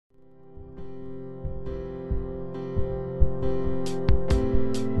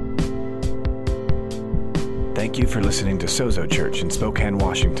you for listening to Sozo Church in Spokane,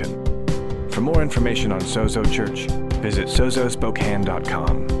 Washington. For more information on Sozo Church, visit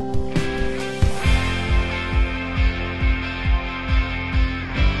sozospokane.com.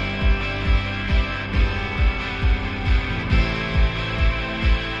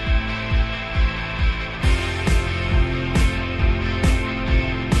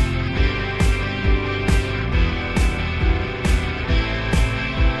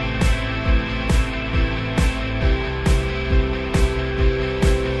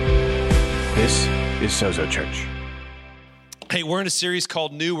 This is Sozo Church. Hey, we're in a series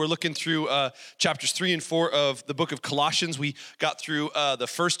called New. We're looking through chapters 3 and 4 of the book of Colossians. We got through the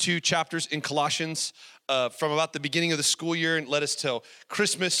first two chapters in Colossians from about the beginning of the school year and led us till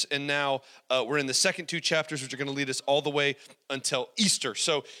Christmas. And now we're in the second two chapters, which are going to lead us all the way until Easter.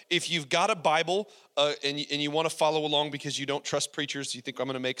 So if you've got a Bible and you want to follow along because you don't trust preachers, you think I'm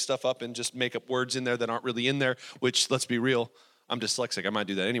going to make stuff up and just make up words in there that aren't really in there, which, let's be real, I'm dyslexic. I might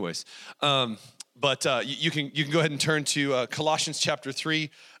do that anyways. But you can go ahead and turn to Colossians chapter 3,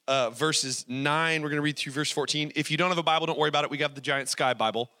 verses 9. We're going to read through verse 14. If you don't have a Bible, don't worry about it. We got the Giant Sky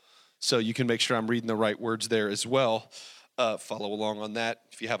Bible, so you can make sure I'm reading the right words there as well. Follow along on that.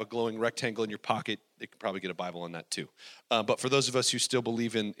 If you have a glowing rectangle in your pocket, you can probably get a Bible on that too. But for those of us who still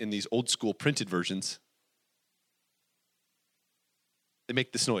believe in these old school printed versions, they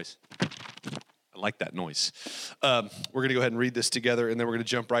make this noise. I like that noise. We're going to go ahead and read this together, and then we're going to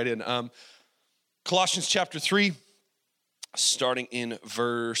jump right in. Colossians chapter 3, starting in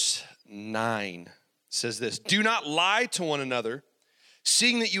verse 9, says this: Do not lie to one another,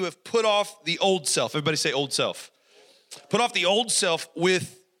 seeing that you have put off the old self. Everybody say old self. Put off the old self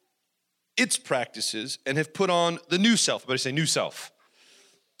with its practices and have put on the new self. Everybody say new self.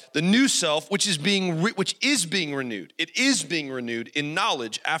 The new self, which is being renewed. It is being renewed in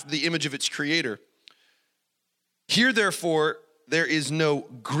knowledge after the image of its creator. Here, therefore, there is no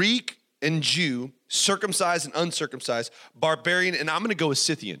Greek and Jew, circumcised and uncircumcised, barbarian, and I'm going to go with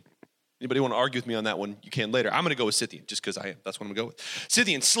Scythian. Anybody want to argue with me on that one? You can later. I'm going to go with Scythian, just because I am. That's what I'm going to go with.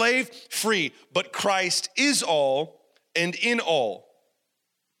 Scythian, slave, free, but Christ is all and in all.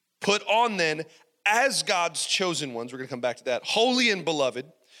 Put on then, as God's chosen ones, we're going to come back to that, holy and beloved,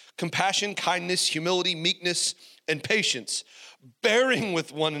 compassion, kindness, humility, meekness, and patience, bearing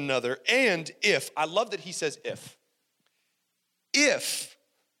with one another, and I love that he says if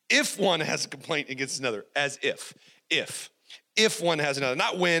one has a complaint against another, as if one has another,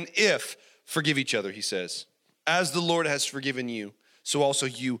 not when, if, forgive each other, he says. As the Lord has forgiven you, so also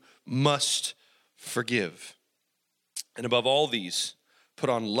you must forgive. And above all these, put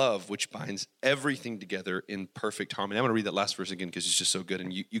on love, which binds everything together in perfect harmony. I'm going to read that last verse again because it's just so good.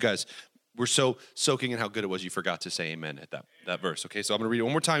 And you guys were so soaking in how good it was, you forgot to say amen at that verse. Okay, so I'm going to read it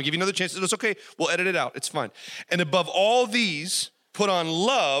one more time. Give you another chance. It's okay. We'll edit it out. It's fine. And above all these, put on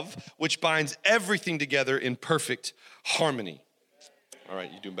love, which binds everything together in perfect harmony. All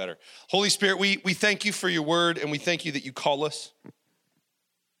right, you're doing better. Holy Spirit, we thank you for your word, and we thank you that you call us.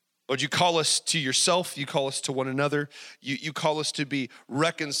 Lord, you call us to yourself. You call us to one another. You call us to be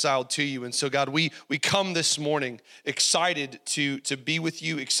reconciled to you. And so, God, we come this morning excited to be with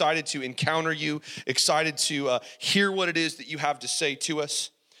you, excited to encounter you, excited to hear what it is that you have to say to us.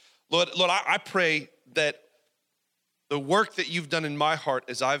 Lord, I pray that the work that you've done in my heart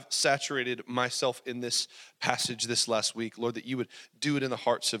as I've saturated myself in this passage this last week, Lord, that you would do it in the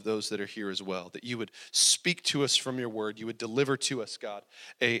hearts of those that are here as well, that you would speak to us from your word, you would deliver to us, God,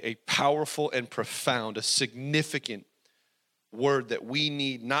 a powerful and profound, a significant word that we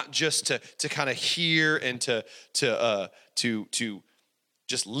need, not just to kind of hear and to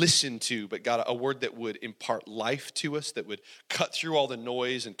just listen to, but God, a word that would impart life to us, that would cut through all the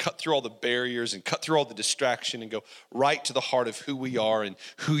noise and cut through all the barriers and cut through all the distraction and go right to the heart of who we are and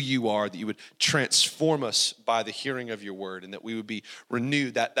who you are, that you would transform us by the hearing of your word and that we would be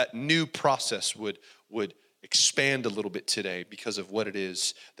renewed, that new process would expand a little bit today because of what it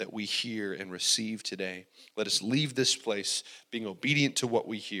is that we hear and receive today. Let us leave this place being obedient to what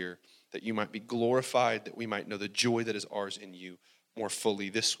we hear, that you might be glorified, that we might know the joy that is ours in you more fully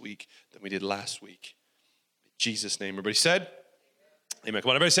this week than we did last week. In Jesus' name. Everybody said? Amen. Come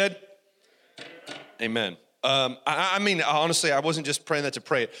on, everybody said? Amen. I mean, honestly, I wasn't just praying that to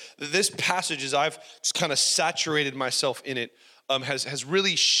pray it. This passage, as I've just kind of saturated myself in it, has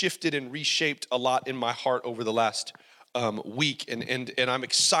really shifted and reshaped a lot in my heart over the last week. And I'm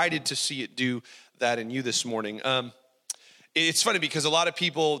excited to see it do that in you this morning. It's funny because a lot of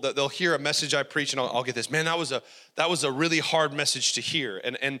people, they'll hear a message I preach and I'll get this, man, that was a really hard message to hear.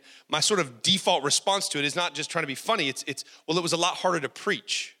 And my sort of default response to it is not just trying to be funny. It was a lot harder to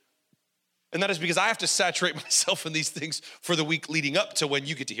preach. And that is because I have to saturate myself in these things for the week leading up to when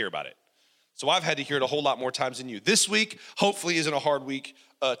you get to hear about it. So I've had to hear it a whole lot more times than you. This week, hopefully, isn't a hard week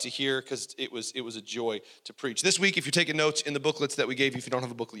to hear because it was a joy to preach. This week, if you're taking notes in the booklets that we gave you, if you don't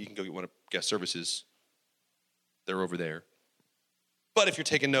have a booklet, you can go get one of guest services. They're over there. But if you're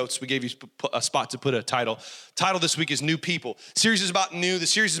taking notes, we gave you a spot to put a title. Title this week is New People. Series is about new. The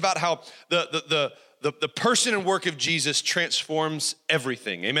series is about how the person and work of Jesus transforms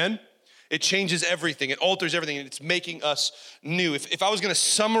everything. Amen? It changes everything. It alters everything, and it's making us new. If I was going to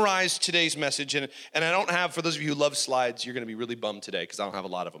summarize today's message, and I don't have, for those of you who love slides, you're going to be really bummed today because I don't have a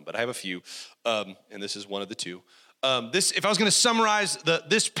lot of them, but I have a few, and this is one of the two. If I was going to summarize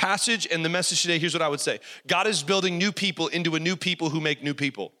this passage and the message today, here's what I would say. God is building new people into a new people who make new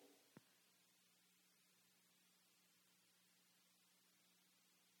people.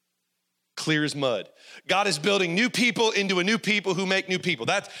 Clear as mud. God is building new people into a new people who make new people.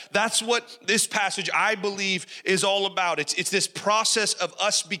 That's what this passage, I believe, is all about. It's this process of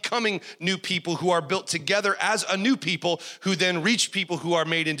us becoming new people who are built together as a new people who then reach people who are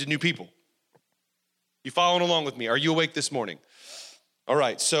made into new people. You following along with me? Are you awake this morning? All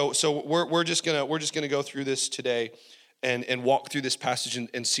right, so we're just gonna go through this today and walk through this passage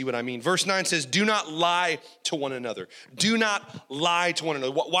and see what I mean. Verse 9 says, do not lie to one another. Do not lie to one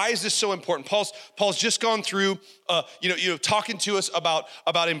another. Why is this so important? Paul's just gone through, talking to us about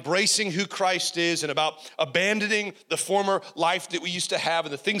embracing who Christ is and about abandoning the former life that we used to have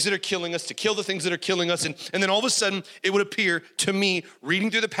and the things that are killing us, to kill the things that are killing us. And then all of a sudden, it would appear to me,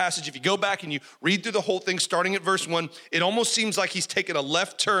 reading through the passage, if you go back and you read through the whole thing, starting at verse 1, it almost seems like he's taken a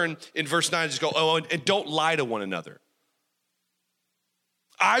left turn in verse 9 and just go, and don't lie to one another.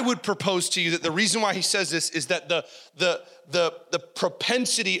 I would propose to you that the reason why he says this is that the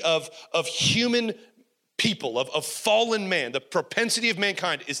propensity of human people, of fallen man, the propensity of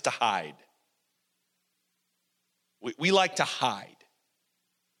mankind is to hide. We like to hide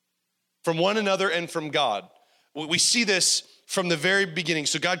from one another and from God. We see this from the very beginning.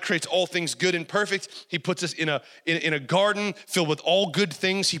 So God creates all things good and perfect. He puts us in a garden filled with all good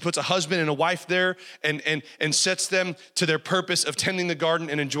things. He puts a husband and a wife there and sets them to their purpose of tending the garden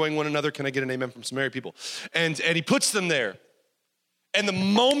and enjoying one another. Can I get an amen from some married people? And he puts them there. And the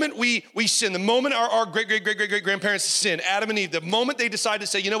moment we sin, the moment our great-great-great-great-grandparents sin, Adam and Eve, the moment they decide to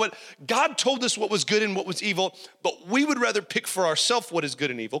say, you know what, God told us what was good and what was evil, but we would rather pick for ourselves what is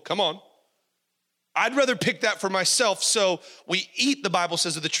good and evil. Come on. I'd rather pick that for myself. So we eat, the Bible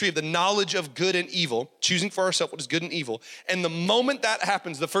says, of the tree of the knowledge of good and evil, choosing for ourselves what is good and evil. And the moment that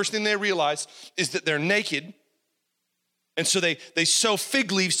happens, the first thing they realize is that they're naked. And so they sew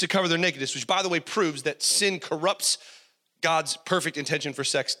fig leaves to cover their nakedness, which, by the way, proves that sin corrupts God's perfect intention for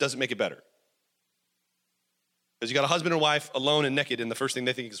sex, doesn't make it better. Because you got a husband and wife alone and naked, and the first thing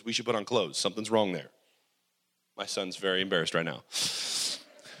they think is we should put on clothes. Something's wrong there. My son's very embarrassed right now.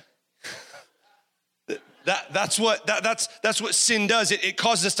 That's what sin does. It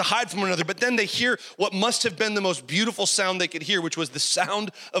causes us to hide from one another. But then they hear what must have been the most beautiful sound they could hear, which was the sound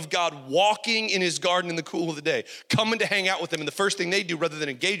of God walking in his garden in the cool of the day, coming to hang out with them. And the first thing they do, rather than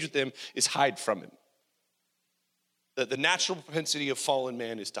engage with him, is hide from him. The natural propensity of fallen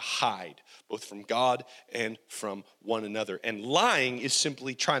man is to hide, both from God and from one another. And lying is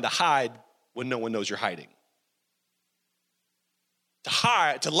simply trying to hide when no one knows you're hiding.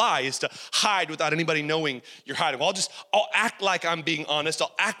 To lie is to hide without anybody knowing you're hiding. Well, I'll act like I'm being honest.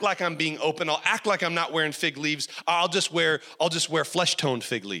 I'll act like I'm being open. I'll act like I'm not wearing fig leaves. I'll just wear flesh-toned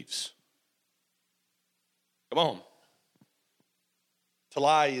fig leaves. Come on. To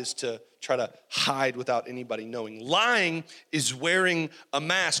lie is to try to hide without anybody knowing. Lying is wearing a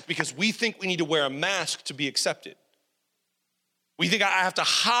mask because we think we need to wear a mask to be accepted. We think I have to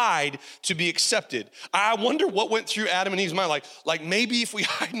hide to be accepted. I wonder what went through Adam and Eve's mind. Like maybe if we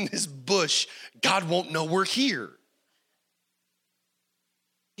hide in this bush, God won't know we're here.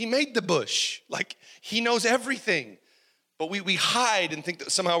 He made the bush. Like he knows everything. But we hide and think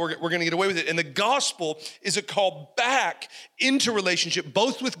that somehow we're going to get away with it. And the gospel is a call back into relationship,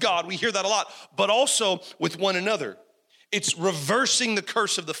 both with God, we hear that a lot, but also with one another. It's reversing the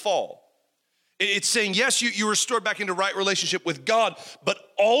curse of the fall. It's saying, yes, you restored back into right relationship with God, but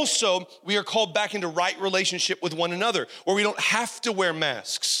also we are called back into right relationship with one another, where we don't have to wear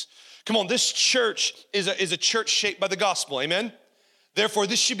masks. Come on, this church is a church shaped by the gospel, amen? Therefore,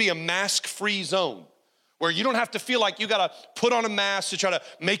 this should be a mask-free zone, where you don't have to feel like you gotta put on a mask to try to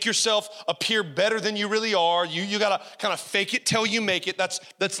make yourself appear better than you really are. You gotta kind of fake it till you make it.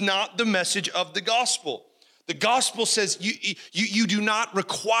 That's not the message of the gospel. The gospel says you do not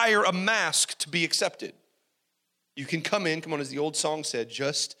require a mask to be accepted. You can come in, come on, as the old song said,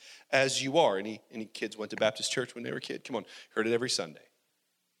 just as you are. Any kids went to Baptist church when they were a kid? Come on, heard it every Sunday.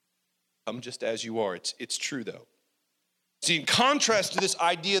 Come just as you are. It's true, though. See, in contrast to this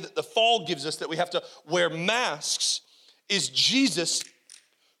idea that the fall gives us that we have to wear masks, is Jesus,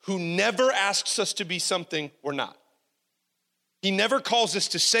 who never asks us to be something we're not. He never calls us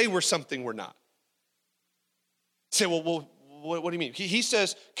to say we're something we're not. Say, well, what do you mean? He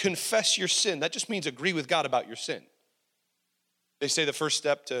says, confess your sin. That just means agree with God about your sin. They say the first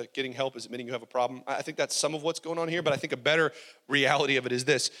step to getting help is admitting you have a problem. I think that's some of what's going on here, but I think a better reality of it is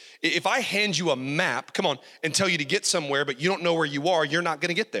this. If I hand you a map, come on, and tell you to get somewhere, but you don't know where you are, you're not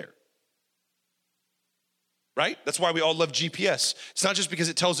gonna get there. Right? That's why we all love GPS. It's not just because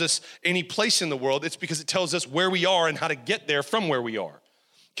it tells us any place in the world, it's because it tells us where we are and how to get there from where we are.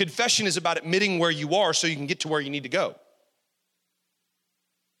 Confession is about admitting where you are so you can get to where you need to go.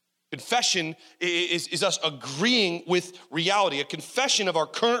 Confession is us agreeing with reality. A confession of our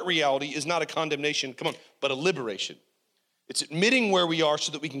current reality is not a condemnation, come on, but a liberation. It's admitting where we are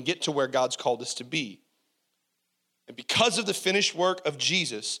so that we can get to where God's called us to be. And because of the finished work of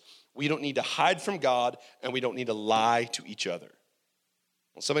Jesus, we don't need to hide from God and we don't need to lie to each other.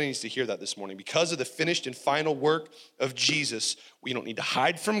 Well, somebody needs to hear that this morning. Because of the finished and final work of Jesus, we don't need to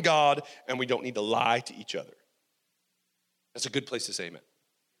hide from God and we don't need to lie to each other. That's a good place to say amen.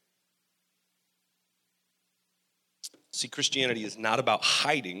 See, Christianity is not about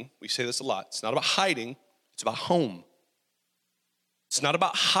hiding. We say this a lot. It's not about hiding. It's about home. It's not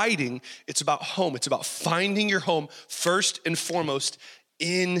about hiding. It's about home. It's about finding your home first and foremost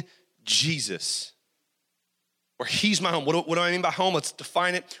in Jesus, where he's my home. What do I mean by home? Let's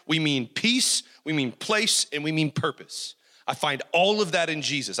define it. We mean peace, we mean place, and we mean purpose. I find all of that in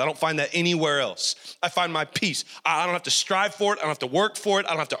Jesus. I don't find that anywhere else. I find my peace. I don't have to strive for it. I don't have to work for it. I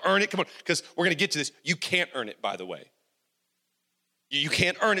don't have to earn it. Come on, because we're going to get to this. You can't earn it, by the way. You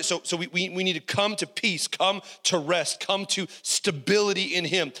can't earn it. So we need to come to peace, come to rest, come to stability in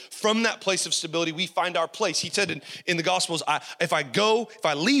him. From that place of stability, we find our place. He said in the Gospels, if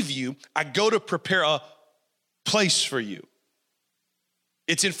I leave you, I go to prepare a place for you.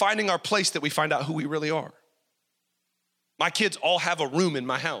 It's in finding our place that we find out who we really are. My kids all have a room in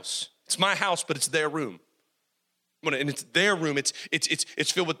my house. It's my house, but it's their room. And it's their room.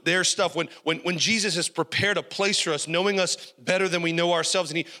 It's filled with their stuff. When Jesus has prepared a place for us, knowing us better than we know ourselves,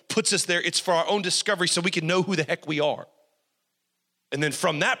 and he puts us there, it's for our own discovery so we can know who the heck we are. And then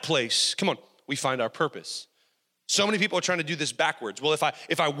from that place, come on, we find our purpose. So many people are trying to do this backwards. Well,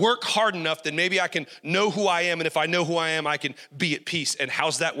 if I work hard enough, then maybe I can know who I am. And if I know who I am, I can be at peace. And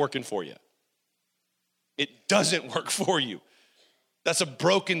how's that working for you? It doesn't work for you. That's a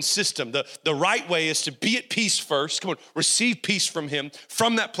broken system. The right way is to be at peace first. Come on, receive peace from him.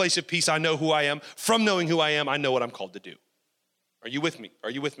 From that place of peace, I know who I am. From knowing who I am, I know what I'm called to do. Are you with me? Are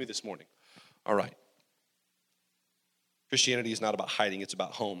you with me this morning? All right. Christianity is not about hiding, it's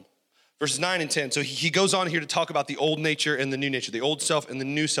about home. Verses 9 and 10. So he goes on here to talk about the old nature and the new nature, the old self and the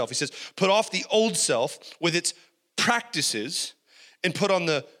new self. He says, put off the old self with its practices and put on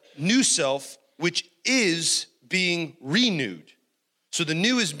the new self, which is being renewed. So the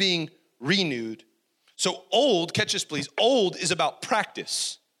new is being renewed. So old, catch this please, old is about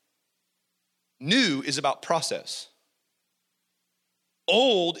practice. New is about process.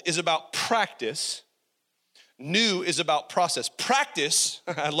 Old is about practice. New is about process. Practice,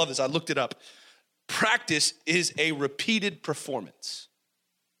 I love this, I looked it up. Practice is a repeated performance.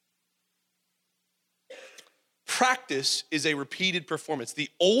 Practice is a repeated performance. The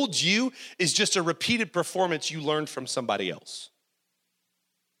old you is just a repeated performance you learned from somebody else.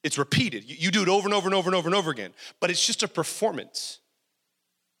 It's repeated. You do it over and over and over and over and over again, but it's just a performance.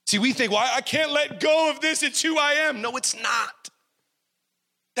 See, we think, well, I can't let go of this. It's who I am. No, it's not.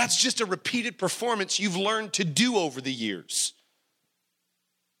 That's just a repeated performance you've learned to do over the years.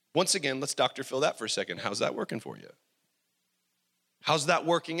 Once again, let's Dr. Phil that for a second. How's that working for you? How's that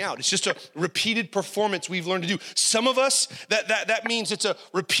working out? It's just a repeated performance we've learned to do. Some of us, that means it's a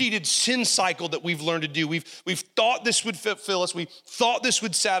repeated sin cycle that we've learned to do. We've thought this would fulfill us. We thought this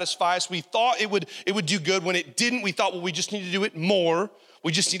would satisfy us. We thought it would do good. When it didn't, we thought, well, we just need to do it more.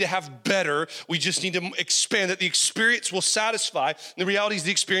 We just need to have better. We just need to expand that the experience will satisfy. And the reality is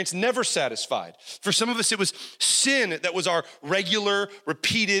the experience never satisfied. For some of us, it was sin that was our regular,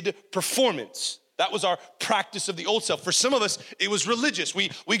 repeated performance. That was our practice of the old self. For some of us, it was religious. We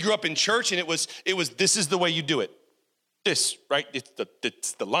grew up in church and it was this is the way you do it. This, right?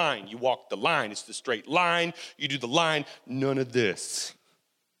 It's the line. You walk the line. It's the straight line. You do the line. None of this.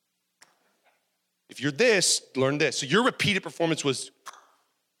 If you're this, learn this. So your repeated performance was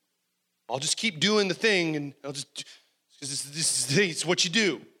I'll just keep doing the thing, and I'll just, it's what you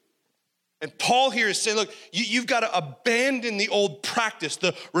do. And Paul here is saying, look, you've got to abandon the old practice,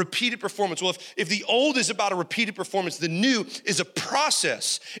 the repeated performance. Well, if the old is about a repeated performance, the new is a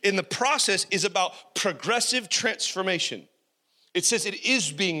process. And the process is about progressive transformation. It says it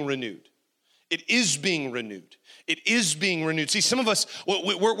is being renewed. It is being renewed. It is being renewed. See, some of us,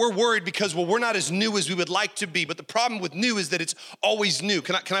 we're worried because, we're not as new as we would like to be. But the problem with new is that it's always new.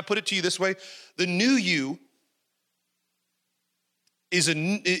 Can I put it to you this way? The new you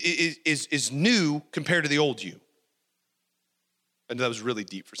is new compared to the old you. And that was really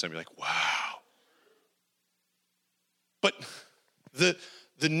deep for some. You're like, wow. But the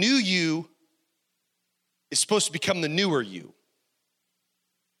new you is supposed to become the newer you.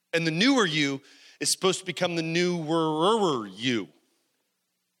 And the newer you is supposed to become the newer you.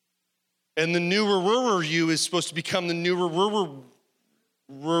 And the newer you is supposed to become the newer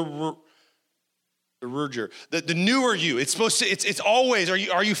the newer you. It's supposed to, it's always,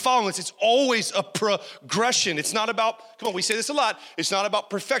 are you following this? It's always a progression. It's not about, come on, we say this a lot. It's not about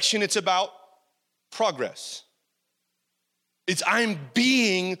perfection. It's about progress. It's I'm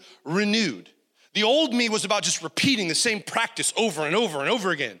being renewed. The old me was about just repeating the same practice over and over and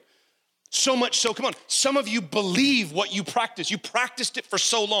over again. So much so, come on, some of you believe what you practice. You practiced it for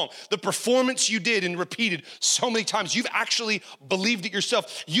so long. The performance you did and repeated so many times, you've actually believed it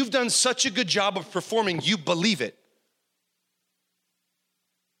yourself. You've done such a good job of performing, you believe it.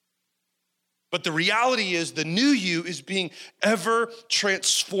 But the reality is the new you is being ever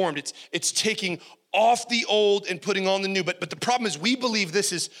transformed. It's taking off the old and putting on the new. But the problem is we believe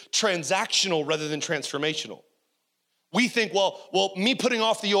this is transactional rather than transformational. We think, well, me putting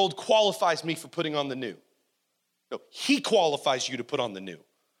off the old qualifies me for putting on the new. No, he qualifies you to put on the new.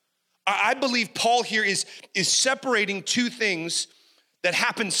 I believe Paul here is separating two things that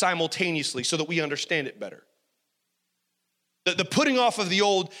happen simultaneously so that we understand it better. The putting off of the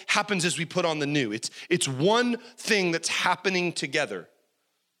old happens as we put on the new. It's one thing that's happening together.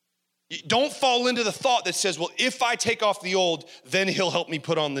 Don't fall into the thought that says, well, if I take off the old, then he'll help me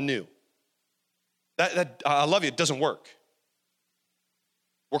put on the new. I love you, it doesn't work.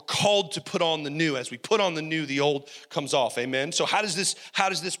 We're called to put on the new. As we put on the new, the old comes off, amen? So how does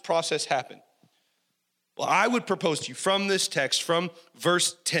this process happen? Well, I would propose to you from this text, from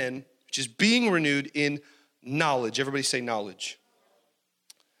verse 10, which is being renewed in knowledge. Everybody say knowledge.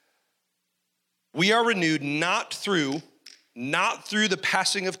 We are renewed not through the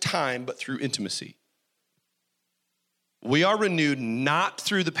passing of time, but through intimacy. We are renewed not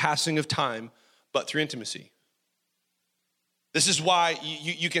through the passing of time, but through intimacy. This is why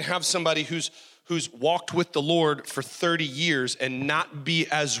you can have somebody who's walked with the Lord for 30 years and not be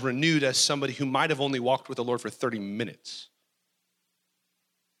as renewed as somebody who might have only walked with the Lord for 30 minutes.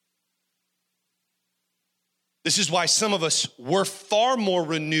 This is why some of us were far more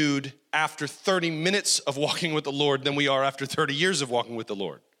renewed after 30 minutes of walking with the Lord than we are after 30 years of walking with the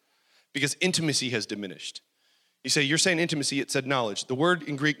Lord, because intimacy has diminished. You say, you're saying intimacy, it said knowledge. The word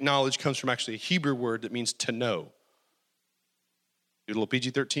in Greek knowledge comes from actually a Hebrew word that means to know. Do a little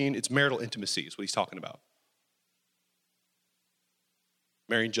PG-13, it's marital intimacy is what he's talking about.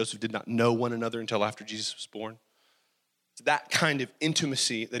 Mary and Joseph did not know one another until after Jesus was born. It's that kind of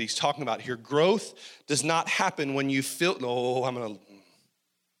intimacy that he's talking about here. Growth does not happen when you feel,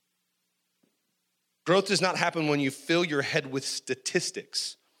 Growth does not happen when you fill your head with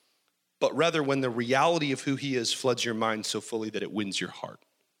statistics, but rather when the reality of who he is floods your mind so fully that it wins your heart.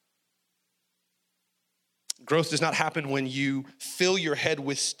 Growth does not happen when you fill your head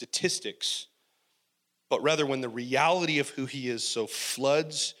with statistics, but rather when the reality of who he is so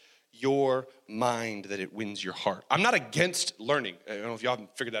floods your mind that it wins your heart. I'm not against learning. I don't know if y'all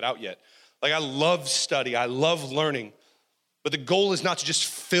haven't figured that out yet. Like, I love study. I love learning. But the goal is not to just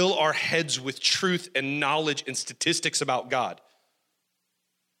fill our heads with truth and knowledge and statistics about God,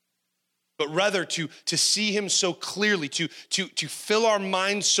 but rather to see him so clearly, to fill our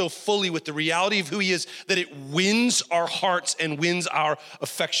minds so fully with the reality of who he is that it wins our hearts and wins our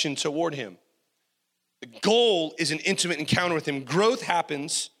affection toward him. The goal is an intimate encounter with him. Growth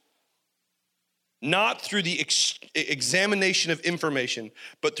happens not through the examination of information,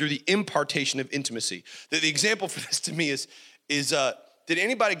 but through the impartation of intimacy. The example for this to me is did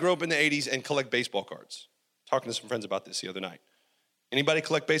anybody grow up in the 80s and collect baseball cards? Talking to some friends about this the other night. Anybody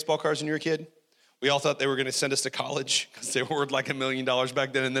collect baseball cards when you were a kid? We all thought they were going to send us to college because they were worth like $1 million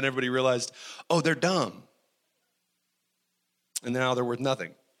back then, and then everybody realized, oh, they're dumb. And now they're worth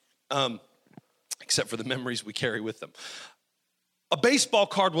nothing, except for the memories we carry with them. A baseball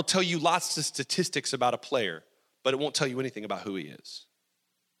card will tell you lots of statistics about a player, but it won't tell you anything about who he is.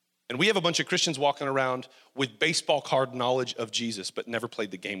 And we have a bunch of Christians walking around with baseball card knowledge of Jesus, but never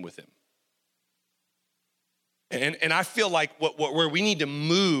played the game with him. And I feel like where we need to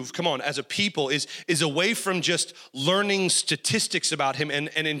move, come on, as a people is away from just learning statistics about him and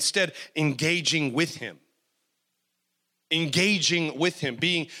instead engaging with him. Engaging with him,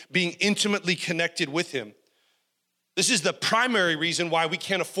 being intimately connected with him. This is the primary reason why we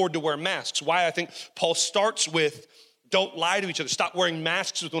can't afford to wear masks. Why I think Paul starts with, don't lie to each other. Stop wearing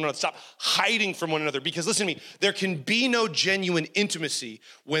masks with one another. Stop hiding from one another. Because listen to me, there can be no genuine intimacy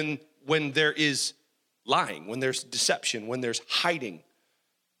when there is lying, when there's deception, when there's hiding.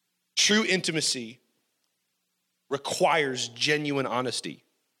 True intimacy requires genuine honesty,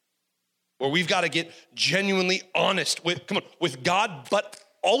 where we've got to get genuinely honest with God, but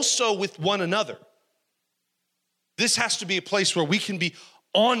also with one another. This has to be a place where we can be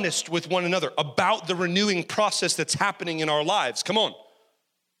honest with one another about the renewing process that's happening in our lives. Come on.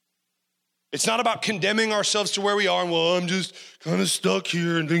 It's not about condemning ourselves to where we are and, well, I'm just kind of stuck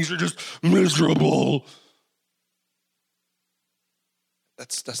here and things are just miserable.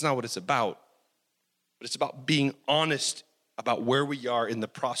 That's not what it's about. But it's about being honest about where we are in the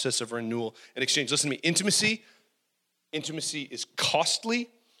process of renewal and exchange. Listen to me, intimacy is costly,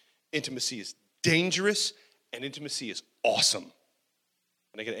 intimacy is dangerous, and intimacy is awesome.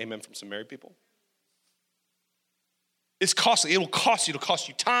 Can I get an amen from some married people? It's costly. It'll cost you. It'll cost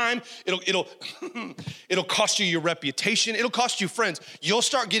you time. It'll cost you your reputation. It'll cost you friends. You'll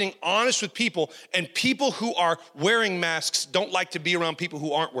start getting honest with people, and people who are wearing masks don't like to be around people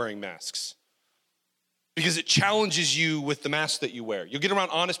who aren't wearing masks because it challenges you with the mask that you wear. You'll get around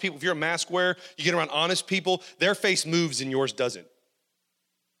honest people. If you're a mask wearer, you get around honest people, their face moves and yours doesn't.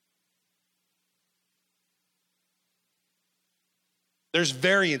 There's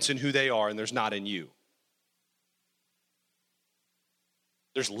variance in who they are, and there's not in you.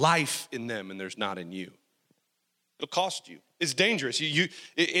 There's life in them, and there's not in you. It'll cost you. It's dangerous. Am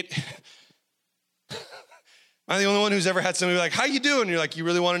I the only one who's ever had somebody be like, how you doing? And you're like, you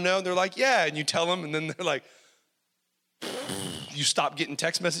really want to know? And they're like, yeah. And you tell them, and then they're like, you stop getting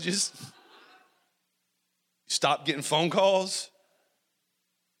text messages. You stop getting phone calls.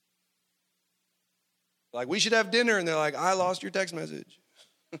 Like, we should have dinner. And they're like, I lost your text message.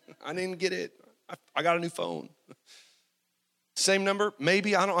 I didn't get it. I got a new phone. Same number?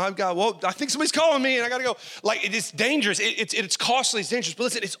 Maybe. I think somebody's calling me and I got to go. Like, it's dangerous. It's costly. It's dangerous. But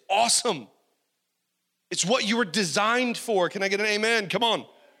listen, it's awesome. It's what you were designed for. Can I get an amen? Come on.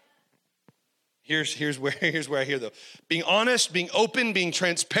 Here's where I hear though. Being honest, being open, being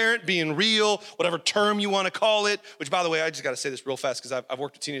transparent, being real, whatever term you want to call it, which by the way, I just got to say this real fast because I've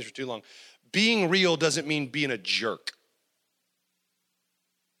worked with teenagers for too long. Being real doesn't mean being a jerk.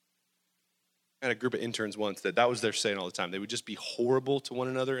 I had a group of interns once that was their saying all the time. They would just be horrible to one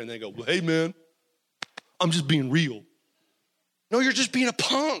another and they go, well, hey man, I'm just being real. No, you're just being a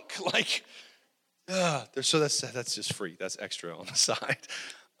punk. Like, so that's just free. That's extra on the side.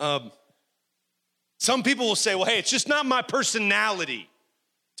 Some people will say, well, hey, it's just not my personality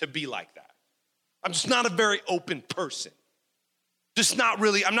to be like that. I'm just not a very open person. I'm not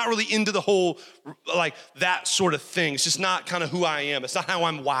really into the whole, like that sort of thing. It's just not kind of who I am. It's not how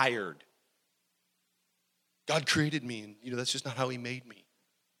I'm wired. God created me, and that's just not how he made me.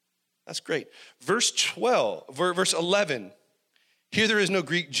 That's great. Verse 11. Here there is no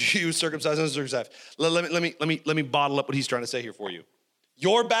Greek, Jew, circumcised, uncircumcised. Let me bottle up what he's trying to say here for you.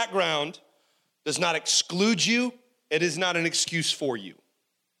 Your background does not exclude you. It is not an excuse for you.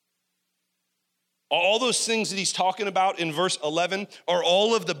 All those things that he's talking about in verse 11 are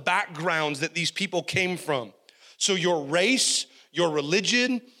all of the backgrounds that these people came from. So your race, your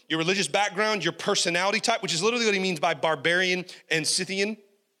religion, your religious background, your personality type, which is literally what he means by barbarian and Scythian.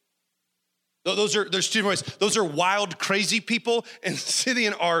 There's two different ways. Those are wild, crazy people, and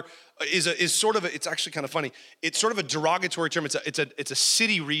Scythian is sort of it's actually kind of funny. It's sort of a derogatory term. It's a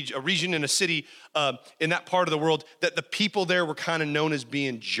city region, a region in a city in that part of the world that the people there were kind of known as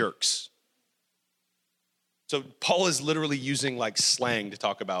being jerks. So Paul is literally using like slang to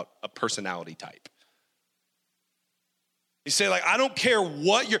talk about a personality type. You say like, I don't care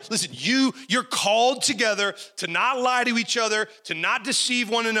what you're called together to not lie to each other, to not deceive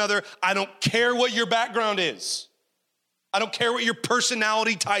one another. I don't care what your background is. I don't care what your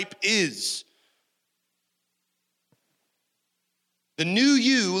personality type is. The new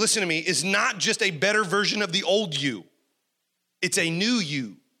you, listen to me, is not just a better version of the old you. It's a new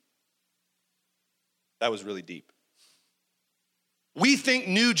you. That was really deep. We think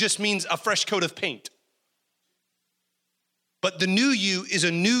new just means a fresh coat of paint. But the new you is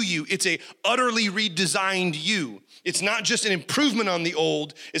a new you. It's a utterly redesigned you. It's not just an improvement on the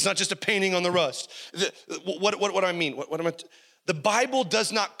old. It's not just a painting on the rust. What do I mean? The Bible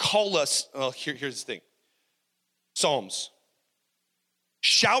does not call us, here's the thing. Psalms.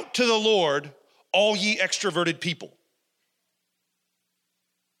 Shout to the Lord, all ye extroverted people.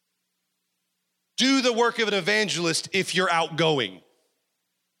 Do the work of an evangelist if you're outgoing.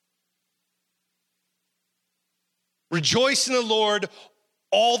 Rejoice in the Lord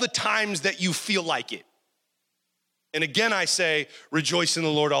all the times that you feel like it. And again, I say, rejoice in the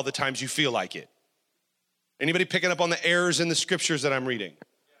Lord all the times you feel like it. Anybody picking up on the errors in the scriptures that I'm reading?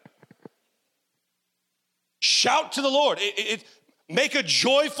 Shout to the Lord. Make a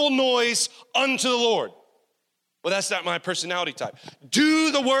joyful noise unto the Lord. Well, that's not my personality type.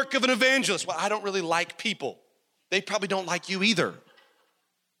 Do the work of an evangelist. Well, I don't really like people. They probably don't like you either.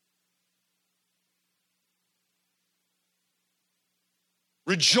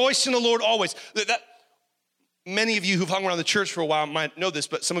 Rejoice in the Lord always. Many of you who've hung around the church for a while might know this,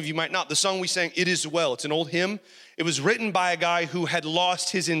 but some of you might not. The song we sang, It Is Well, it's an old hymn. It was written by a guy who had lost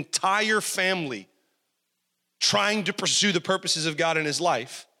his entire family trying to pursue the purposes of God in his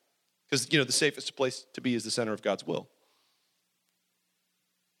life. Because, the safest place to be is the center of God's will.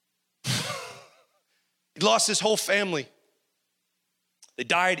 He lost his whole family. They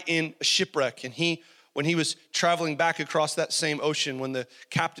died in a shipwreck, and when he was traveling back across that same ocean, when the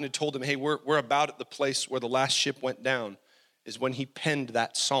captain had told him, hey, we're about at the place where the last ship went down, is when he penned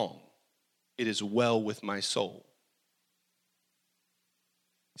that song, It Is Well With My Soul.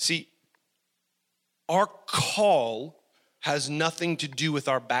 See, our call has nothing to do with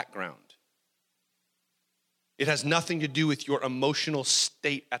our background. It has nothing to do with your emotional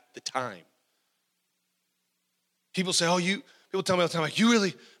state at the time. People say, people tell me all the time, like, you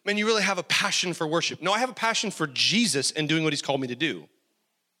really have a passion for worship. No, I have a passion for Jesus and doing what he's called me to do.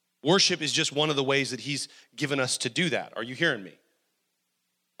 Worship is just one of the ways that he's given us to do that. Are you hearing me?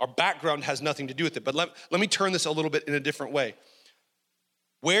 Our background has nothing to do with it. But let me turn this a little bit in a different way.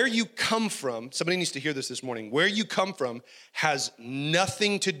 Where you come from, somebody needs to hear this morning. Where you come from has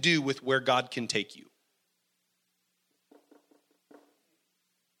nothing to do with where God can take you.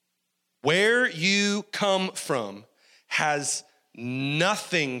 Where you come from has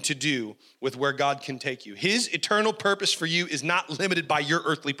nothing to do with where God can take you. His eternal purpose for you is not limited by your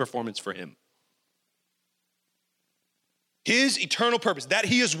earthly performance for him. His eternal purpose that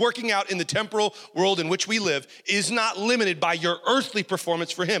he is working out in the temporal world in which we live is not limited by your earthly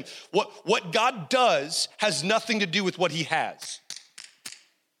performance for him. What God does has nothing to do with what he has.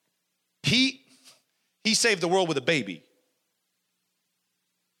 He saved the world with a baby.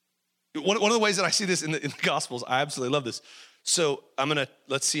 One of the ways that I see this in the Gospels, I absolutely love this. So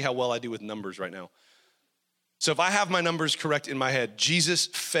let's see how well I do with numbers right now. So if I have my numbers correct in my head, Jesus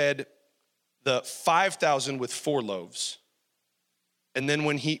fed the 5,000 with 4 loaves. And then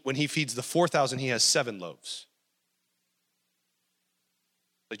when he feeds the 4,000, he has 7 loaves.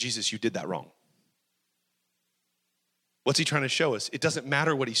 Like, Jesus, you did that wrong. What's he trying to show us? It doesn't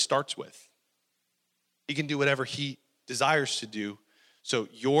matter what he starts with. He can do whatever he desires to do. So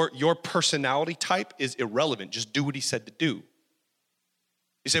your personality type is irrelevant. Just do what he said to do.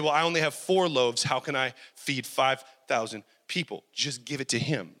 You say, well, I only have 4 loaves. How can I feed 5,000 people? Just give it to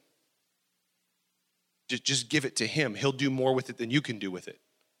him. Just give it to him. He'll do more with it than you can do with it.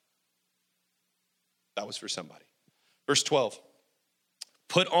 That was for somebody. Verse 12.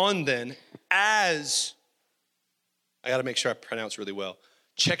 Put on then as, I got to make sure I pronounce really well.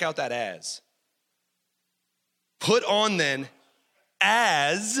 Check out that as. Put on then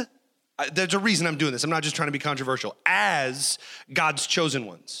as, there's a reason I'm doing this. I'm not just trying to be controversial. As God's chosen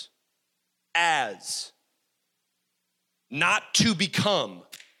ones. As. Not to become.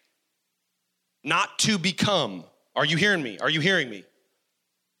 Not to become. Are you hearing me? Are you hearing me?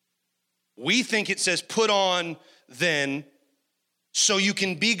 We think it says put on then so you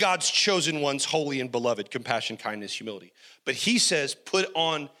can be God's chosen ones, holy and beloved, compassion, kindness, humility. But he says put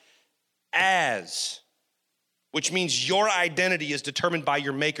on as, which means your identity is determined by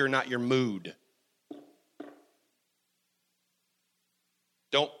your maker, not your mood.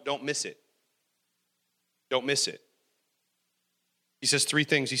 Don't miss it. Don't miss it. He says 3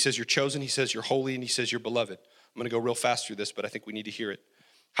 things. He says you're chosen, he says you're holy, and he says you're beloved. I'm going to go real fast through this, but I think we need to hear it.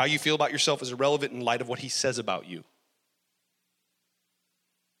 How you feel about yourself is irrelevant in light of what he says about you.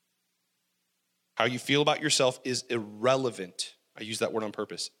 How you feel about yourself is irrelevant. I use that word on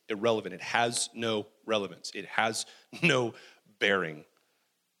purpose. Irrelevant. It has no relevance. It has no bearing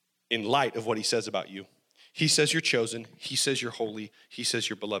in light of what he says about you. He says you're chosen. He says you're holy. He says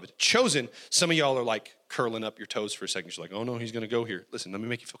you're beloved. Chosen, some of y'all are like curling up your toes for a second. You're like, oh no, he's going to go here. Listen, let me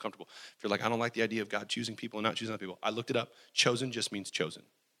make you feel comfortable. If you're like, I don't like the idea of God choosing people and not choosing other people. I looked it up. Chosen just means chosen.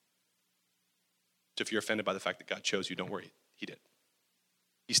 So if you're offended by the fact that God chose you, don't worry. He did.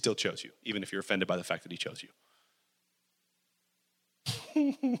 He still chose you, even if you're offended by the fact that he chose you.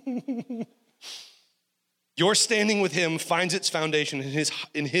 Your standing with him finds its foundation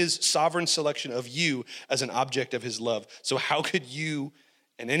in his sovereign selection of you as an object of his love. So how could you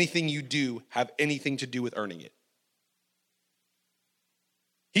and anything you do have anything to do with earning it?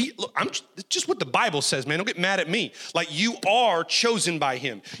 It's just what the Bible says, man. Don't get mad at me. Like, you are chosen by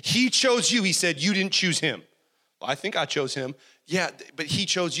him. He chose you. He said you didn't choose him. Well, I think I chose him. Yeah, but he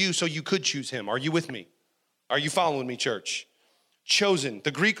chose you so you could choose him. Are you with me? Are you following me, church? Chosen.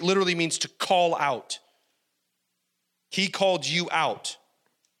 The Greek literally means to call out. He called you out.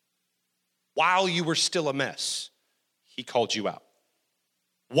 While you were still a mess, he called you out.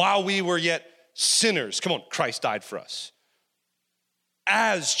 While we were yet sinners, come on, Christ died for us.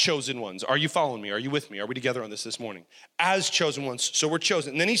 As chosen ones, are you following me? Are you with me? Are we together on this morning? As chosen ones, so we're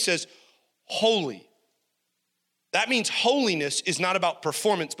chosen. And then he says, holy. That means holiness is not about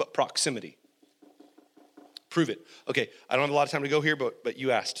performance, but proximity. Prove it. Okay, I don't have a lot of time to go here, but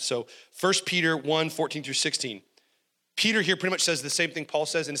you asked. So 1 Peter 1, 14 through 16. Peter here pretty much says the same thing Paul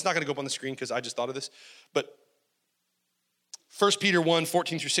says, and it's not going to go up on the screen because I just thought of this. But 1 Peter 1,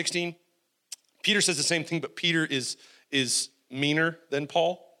 14 through 16, Peter says the same thing, but Peter is meaner than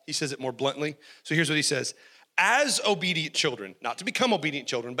Paul. He says it more bluntly. So here's what he says. As obedient children, not to become obedient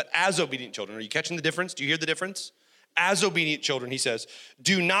children, but as obedient children. Are you catching the difference? Do you hear the difference? As obedient children, he says,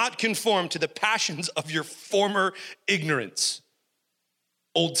 do not conform to the passions of your former ignorance.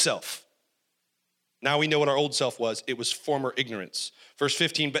 Old self. Now we know what our old self was. It was former ignorance. Verse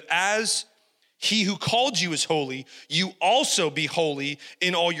 15, but as he who called you is holy, you also be holy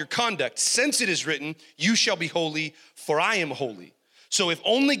in all your conduct. Since it is written, you shall be holy, for I am holy. So if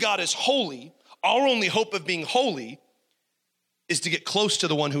only God is holy, our only hope of being holy is to get close to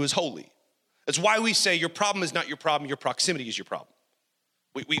the one who is holy. That's why we say your problem is not your problem, your proximity is your problem.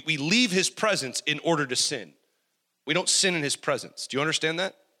 We leave his presence in order to sin. We don't sin in his presence. Do you understand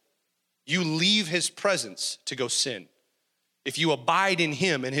that? You leave his presence to go sin. If you abide in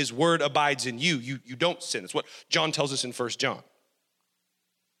him and his word abides in you, you don't sin. That's what John tells us in 1 John.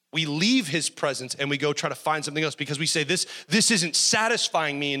 We leave his presence and we go try to find something else because we say this isn't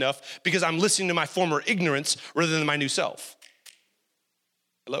satisfying me enough because I'm listening to my former ignorance rather than my new self.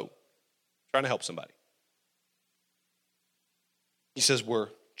 Hello? Trying to help somebody. He says we're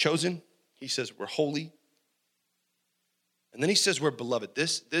chosen. He says we're holy. And then he says we're beloved.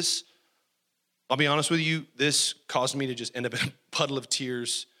 This, I'll be honest with you, this caused me to just end up in a puddle of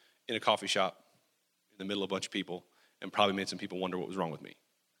tears in a coffee shop in the middle of a bunch of people and probably made some people wonder what was wrong with me.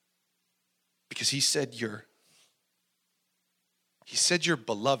 Because he said you're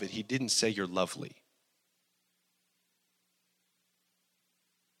beloved. He didn't say you're lovely.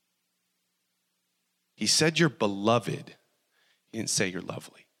 He said you're beloved. He didn't say you're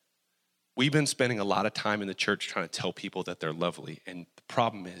lovely. We've been spending a lot of time in the church trying to tell people that they're lovely. And the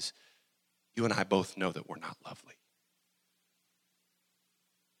problem is, you and I both know that we're not lovely.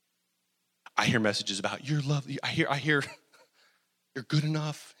 I hear messages about you're lovely. I hear you're good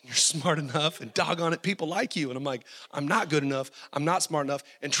enough, and you're smart enough, and doggone it, people like you. And I'm like, I'm not good enough, I'm not smart enough,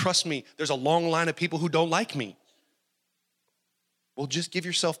 and trust me, there's a long line of people who don't like me. Well, just give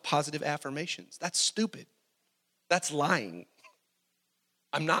yourself positive affirmations. That's stupid. That's lying.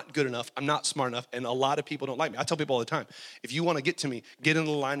 I'm not good enough, I'm not smart enough, and a lot of people don't like me. I tell people all the time, if you want to get to me, get in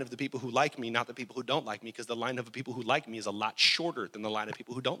the line of the people who like me, not the people who don't like me, because the line of the people who like me is a lot shorter than the line of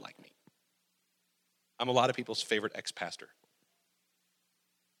people who don't like me. I'm a lot of people's favorite ex-pastor.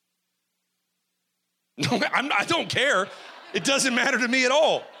 No, I don't care. It doesn't matter to me at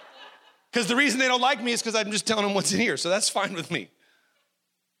all. Because the reason they don't like me is because I'm just telling them what's in here, so that's fine with me.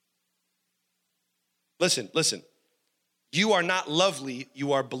 Listen. You are not lovely,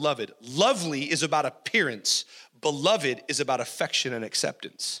 you are beloved. Lovely is about appearance. Beloved is about affection and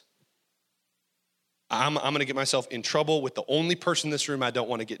acceptance. I'm going to get myself in trouble with the only person in this room I don't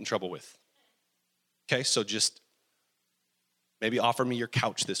want to get in trouble with. Okay, so just maybe offer me your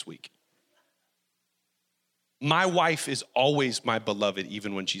couch this week. My wife is always my beloved,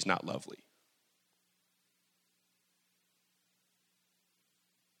 even when she's not lovely.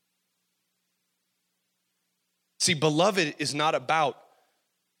 See, beloved is not about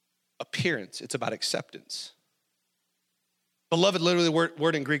appearance, it's about acceptance. Beloved, literally, the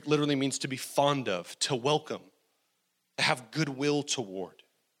word in Greek literally means to be fond of, to welcome, to have goodwill toward.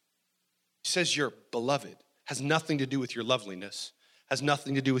 He says you're beloved. Has nothing to do with your loveliness. Has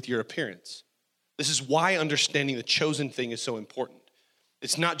nothing to do with your appearance. This is why understanding the chosen thing is so important.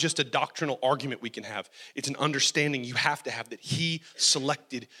 It's not just a doctrinal argument we can have. It's an understanding you have to have that he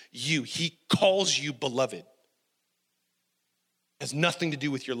selected you. He calls you beloved. It has nothing to do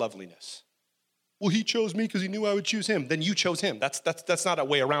with your loveliness. Well, he chose me because he knew I would choose him. Then you chose him. That's not a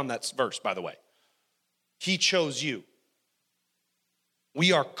way around that verse, by the way. He chose you.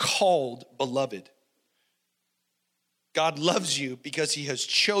 We are called beloved. God loves you because he has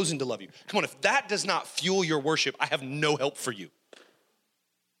chosen to love you. Come on, if that does not fuel your worship, I have no help for you.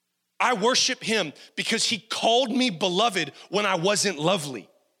 I worship him because he called me beloved when I wasn't lovely.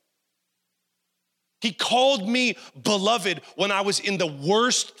 He called me beloved when I was in the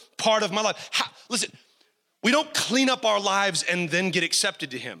worst part of my life. Listen, we don't clean up our lives and then get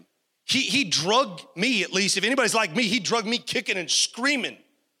accepted to him. He drugged me, at least, if anybody's like me, he drugged me kicking and screaming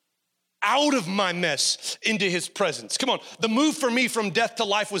out of my mess into his presence. Come on, the move for me from death to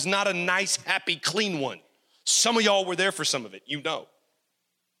life was not a nice, happy, clean one. Some of y'all were there for some of it, you know.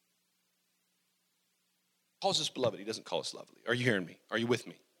 He calls us beloved, he doesn't call us lovely. Are you hearing me? Are you with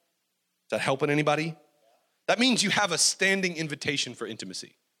me? Is that helping anybody? That means you have a standing invitation for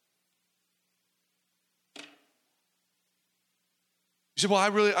intimacy. You say, well, I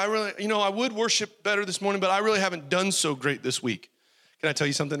really, I would worship better this morning, but I really haven't done so great this week. Can I tell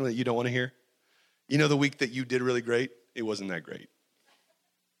you something that you don't want to hear? You know the week that you did really great? It wasn't that great.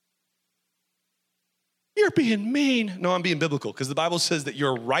 You're being mean. No, I'm being biblical because the Bible says that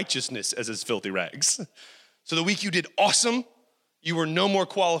your righteousness is as filthy rags. So the week you did awesome, you were no more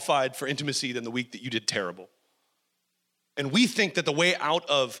qualified for intimacy than the week that you did terrible. And we think that the way out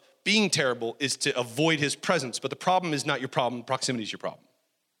of being terrible is to avoid his presence, but the problem is not your problem, proximity is your problem.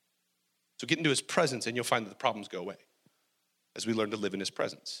 So get into his presence and you'll find that the problems go away as we learn to live in his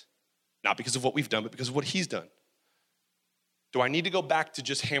presence. Not because of what we've done, but because of what he's done. Do I need to go back to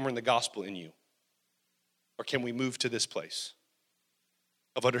just hammering the gospel in you? Or can we move to this place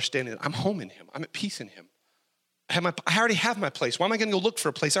of understanding that I'm home in him, I'm at peace in him. I already have my place. Why am I gonna go look for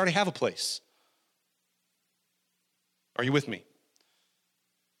a place? I already have a place. Are you with me?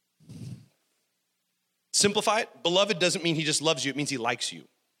 Simplify it. Beloved doesn't mean he just loves you. It means he likes you.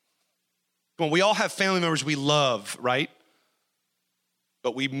 Come on, we all have family members we love, right?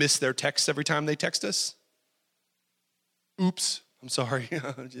 But we miss their texts every time they text us. Oops, I'm sorry.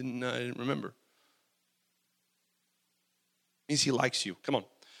 I didn't remember. It means he likes you. Come on.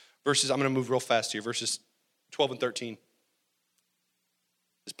 I'm going to move real fast here. Verses 12 and 13.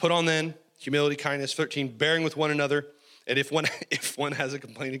 Is put on then humility, kindness. 13, bearing with one another. And if one has a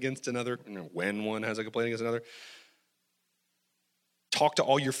complaint against another, when one has a complaint against another, talk to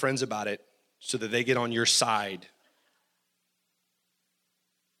all your friends about it so that they get on your side.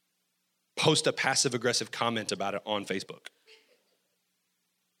 Post a passive-aggressive comment about it on Facebook.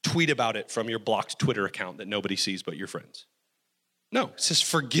 Tweet about it from your blocked Twitter account that nobody sees but your friends. No, it says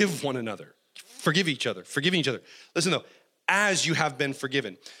forgive one another. Forgive each other. Forgiving each other. Listen though, as you have been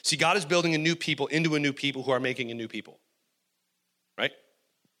forgiven. See, God is building a new people into a new people who are making a new people. Right?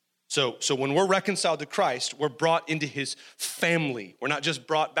 So when we're reconciled to Christ, we're brought into his family. We're not just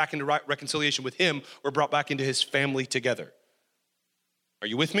brought back into reconciliation with him, we're brought back into his family together. Are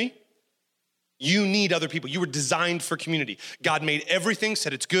you with me? You need other people. You were designed for community. God made everything,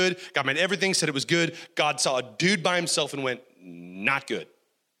 said it's good. God made everything, said it was good. God saw a dude by himself and went, not good.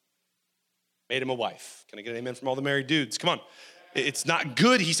 Made him a wife. Can I get an amen from all the married dudes? Come on. It's not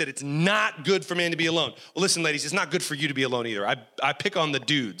good. He said it's not good for man to be alone. Well, listen, ladies, it's not good for you to be alone either. I pick on the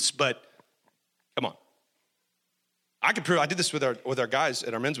dudes, but come on. I can prove, I did this with our guys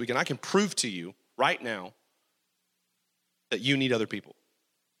at our men's weekend. I can prove to you right now that you need other people.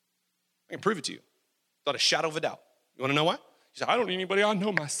 I can prove it to you without a shadow of a doubt. You wanna know why? You say, I don't need anybody, I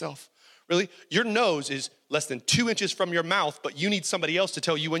know myself. Really? Your nose is less than 2 inches from your mouth, but you need somebody else to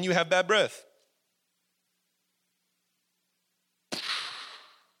tell you when you have bad breath.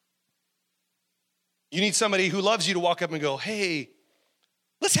 You need somebody who loves you to walk up and go, hey,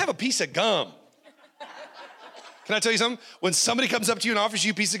 let's have a piece of gum. Can I tell you something? When somebody comes up to you and offers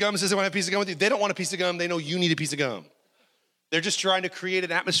you a piece of gum and says they want to have a piece of gum with you, they don't want a piece of gum, they know you need a piece of gum. They're just trying to create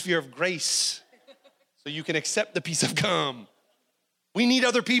an atmosphere of grace so you can accept the piece of gum. We need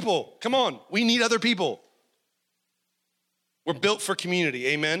other people. Come on, we need other people. We're built for community,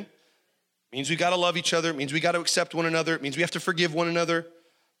 amen? It means we gotta love each other. It means we gotta accept one another. It means we have to forgive one another.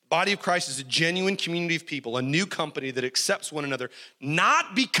 The body of Christ is a genuine community of people, a new company that accepts one another,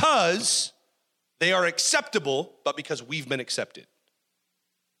 not because they are acceptable, but because we've been accepted.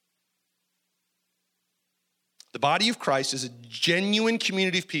 The body of Christ is a genuine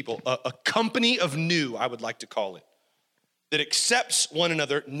community of people, a company of new, I would like to call it, that accepts one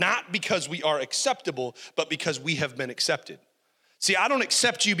another, not because we are acceptable, but because we have been accepted. See, I don't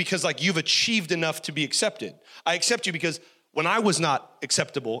accept you because like you've achieved enough to be accepted. I accept you because when I was not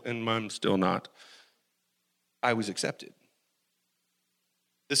acceptable, and I'm still not, I was accepted.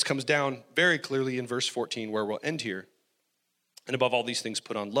 This comes down very clearly in verse 14 where we'll end here. And above all these things,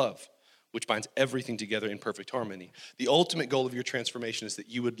 put on love, which binds everything together in perfect harmony. The ultimate goal of your transformation is that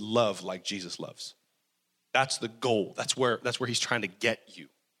you would love like Jesus loves. That's the goal. That's where he's trying to get you.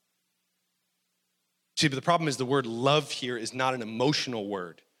 See, but the problem is the word love here is not an emotional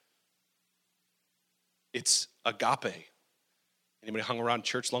word. It's agape. Anybody hung around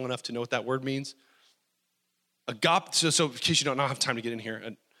church long enough to know what that word means? Agape, so in case you don't have time to get in here,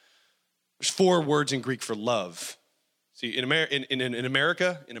 there's 4 words in Greek for love. See, in America,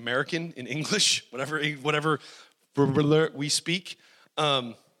 in American, in English, whatever we speak,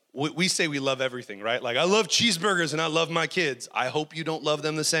 we say we love everything, right? Like, I love cheeseburgers and I love my kids. I hope you don't love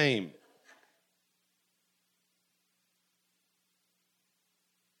them the same.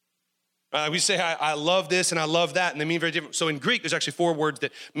 We say, I love this and I love that, and they mean very different. So in Greek, there's actually 4 words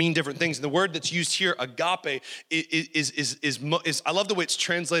that mean different things. And the word that's used here, agape, is I love the way it's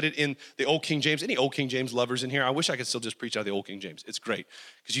translated in the Old King James. Any Old King James lovers in here? I wish I could still just preach out of the Old King James. It's great,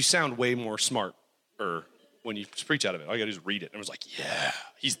 because you sound way more smart when you preach out of it. All you gotta do is read it. And I was like, yeah,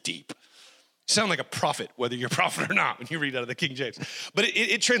 he's deep. You sound like a prophet, whether you're a prophet or not, when you read out of the King James. But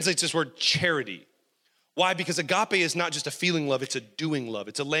it translates this word charity. Why? Because agape is not just a feeling love, it's a doing love.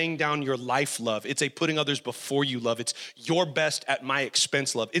 It's a laying down your life love. It's a putting others before you love. It's your best at my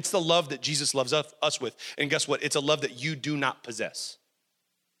expense love. It's the love that Jesus loves us with. And guess what? It's a love that you do not possess.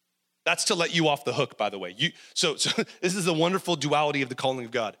 That's to let you off the hook, by the way. So this is the wonderful duality of the calling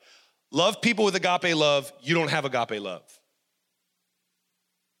of God. Love people with agape love. You don't have agape love.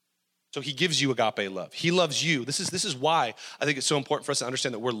 So he gives you agape love. He loves you. This is why I think it's so important for us to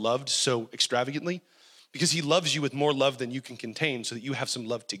understand that we're loved so extravagantly. Because he loves you with more love than you can contain so that you have some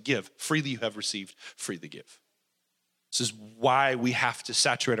love to give. Freely you have received, freely give. This is why we have to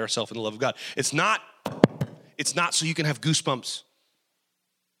saturate ourselves in the love of God. It's not so you can have goosebumps.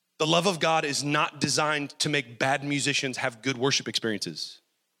 The love of God is not designed to make bad musicians have good worship experiences.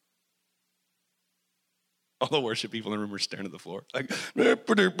 All the worship people in the room are staring at the floor. Like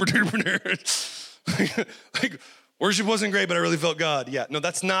worship wasn't great, but I really felt God. Yeah, no,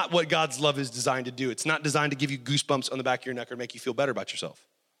 that's not what God's love is designed to do. It's not designed to give you goosebumps on the back of your neck or make you feel better about yourself.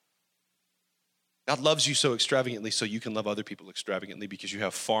 God loves you so extravagantly so you can love other people extravagantly because you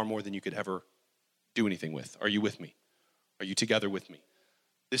have far more than you could ever do anything with. Are you with me? Are you together with me?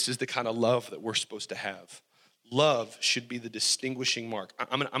 This is the kind of love that we're supposed to have. Love should be the distinguishing mark.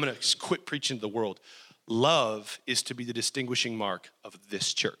 I'm gonna quit preaching to the world. Love is to be the distinguishing mark of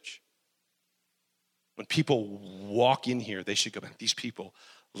this church. When people walk in here, they should go, man, these people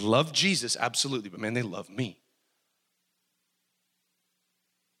love Jesus, absolutely, but man, they love me.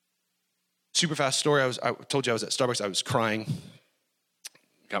 Super fast story, I told you I was at Starbucks, I was crying.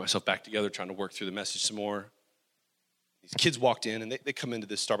 Got myself back together, trying to work through the message some more. These kids walked in, and they come into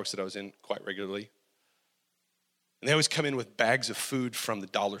this Starbucks that I was in quite regularly. And they always come in with bags of food from the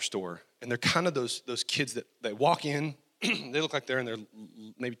dollar store. And they're kind of those kids that they walk in, they look like they're in their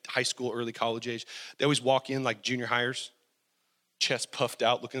maybe high school, early college age. They always walk in like junior hires, chest puffed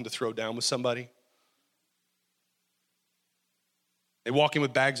out, looking to throw down with somebody. They walk in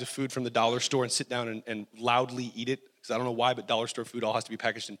with bags of food from the dollar store and sit down and loudly eat it. Because I don't know why, but dollar store food all has to be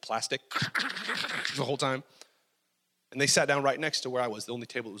packaged in plastic the whole time. And they sat down right next to where I was. The only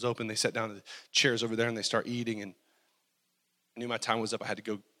table that was open. They sat down at the chairs over there and they start eating. And I knew my time was up. I had to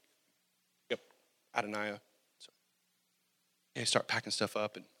go pick up Adonaiah. I start packing stuff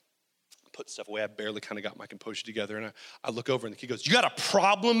up and put stuff away. I barely kind of got my composure together. And I look over and the kid goes, "You got a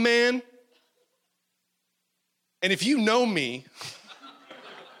problem, man?" And if you know me,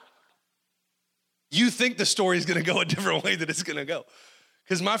 you think the story is going to go a different way than it's going to go.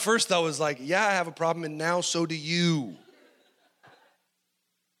 Because my first thought was like, yeah, I have a problem, and now so do you.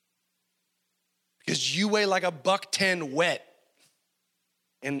 Because you weigh like $110 wet.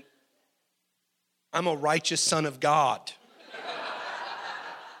 And I'm a righteous son of God.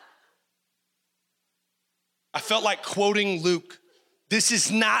 I felt like quoting Luke, this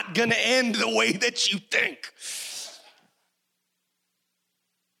is not gonna end the way that you think.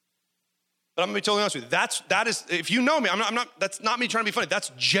 But I'm gonna be totally honest with you. That is, if you know me, that's not me trying to be funny.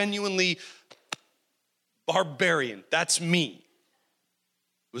 That's genuinely barbarian. That's me.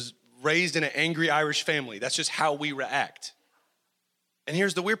 Was raised in an angry Irish family. That's just how we react. And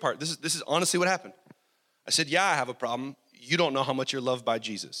here's the weird part. This is honestly what happened. I said, yeah, I have a problem. You don't know how much you're loved by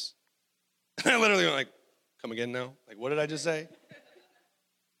Jesus. And I literally went like, come again now? Like, what did I just say?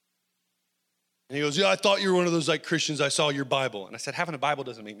 And he goes, yeah, I thought you were one of those like Christians. I saw your Bible. And I said, having a Bible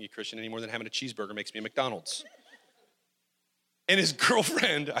doesn't make me a Christian any more than having a cheeseburger makes me a McDonald's. And his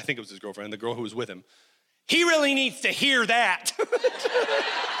girlfriend, I think it was his girlfriend, the girl who was with him, he really needs to hear that.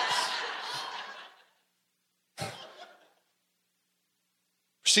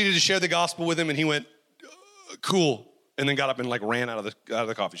 Proceeded to share the gospel with him, and he went, cool, and then got up and like ran out of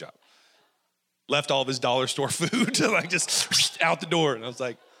the coffee shop. Left all of his dollar store food to like just out the door. And I was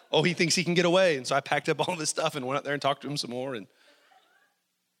like, oh, he thinks he can get away. And so I packed up all of his stuff and went out there and talked to him some more. And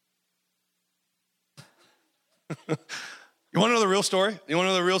you want to know the real story? You want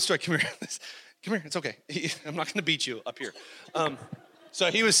to know the real story? Come here. Come here. It's okay. I'm not going to beat you up here.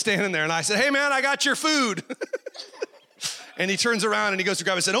 So he was standing there, and I said, hey, man, I got your food. And he turns around, and he goes to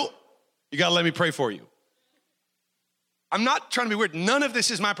grab it and said, oh, you got to let me pray for you. I'm not trying to be weird. None of this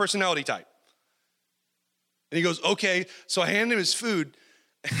is my personality type. And he goes, okay. So I handed him his food.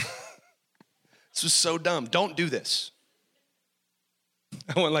 This was so dumb. Don't do this.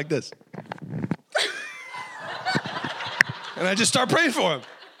 I went like this. And I just start praying for him.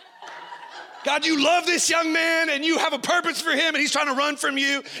 God, you love this young man, and you have a purpose for him, and he's trying to run from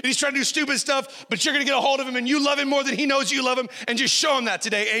you, and he's trying to do stupid stuff, but you're going to get a hold of him, and you love him more than he knows you love him, and just show him that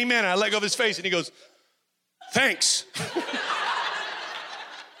today. Amen. And I let go of his face, and he goes, thanks.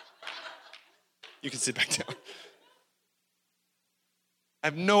 You can sit back down. I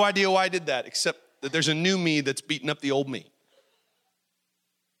have no idea why I did that, except that there's a new me that's beating up the old me. You're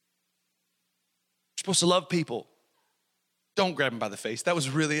supposed to love people. Don't grab him by the face. That was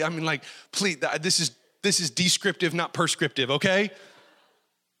really, please, this is descriptive, not prescriptive, okay?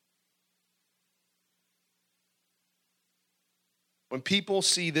 When people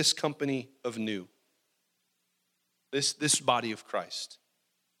see this company of new, this body of Christ,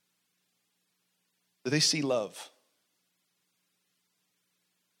 do they see love?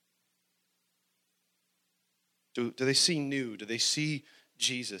 Do they see new? Do they see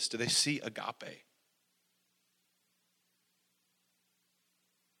Jesus? Do they see agape?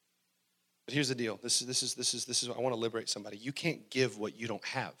 But here's the deal. This is I want to liberate somebody. You can't give what you don't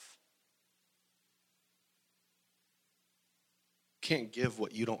have. You can't give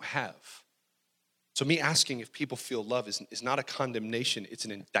what you don't have. So me asking if people feel love is not a condemnation, it's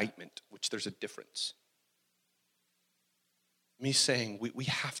an indictment, which there's a difference. Me saying we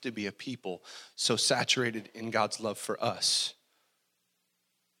have to be a people so saturated in God's love for us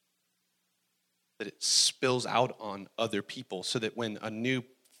that it spills out on other people, so that when a new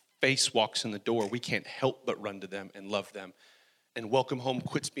face walks in the door, we can't help but run to them and love them. And welcome home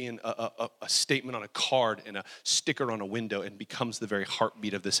quits being a statement on a card and a sticker on a window and becomes the very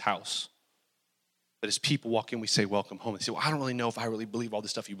heartbeat of this house. That as people walk in, we say, welcome home. They say, well, I don't really know if I really believe all the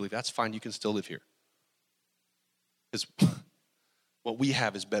stuff you believe. That's fine. You can still live here. Because what we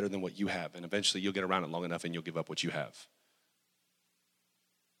have is better than what you have. And eventually you'll get around it long enough and you'll give up what you have.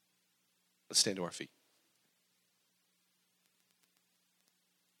 Let's stand to our feet.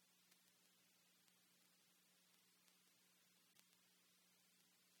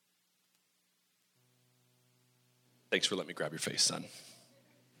 Thanks for letting me grab your face, son.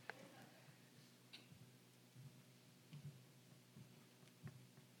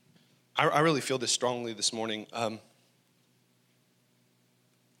 I really feel this strongly this morning. There's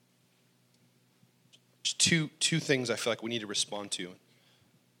two things I feel like we need to respond to.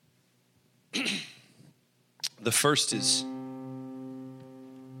 The first is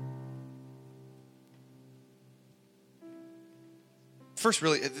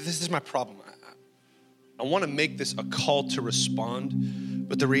really, this is my problem. I want to make this a call to respond,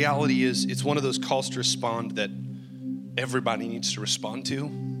 but the reality is it's one of those calls to respond that everybody needs to respond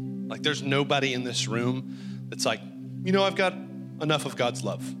to. Like there's nobody in this room that's like, I've got enough of God's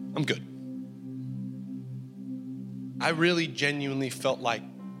love. I'm good. I really genuinely felt like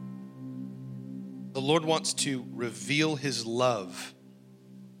the Lord wants to reveal his love,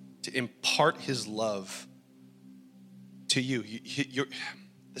 to impart his love to you.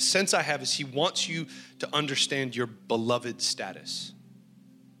 The sense I have is he wants you to understand your beloved status.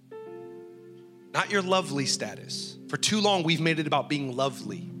 Not your lovely status. For too long, we've made it about being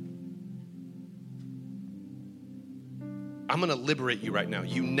lovely. I'm going to liberate you right now.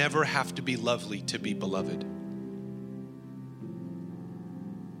 You never have to be lovely to be beloved.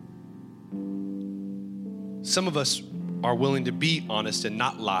 Some of us are willing to be honest and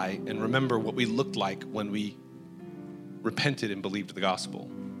not lie and remember what we looked like when we repented and believed the gospel.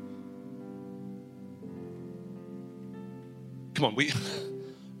 Come on,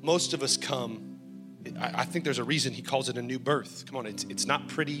 most of us come I think there's a reason he calls it a new birth. Come on, it's not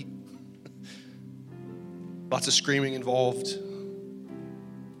pretty. Lots of screaming involved.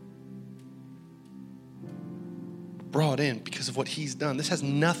 Brought in because of what he's done. This has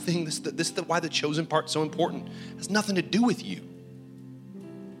nothing, this is why the chosen part's so important. It has nothing to do with you.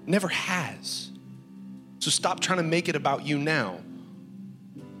 Never has. So stop trying to make it about you now.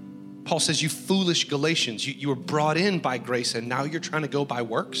 Paul says, you foolish Galatians, you were brought in by grace and now you're trying to go by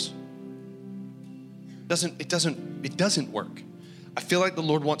works. It doesn't work. I feel like the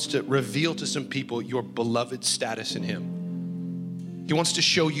Lord wants to reveal to some people your beloved status in him. He wants to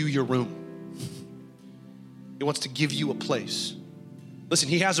show you your room. He wants to give you a place. Listen,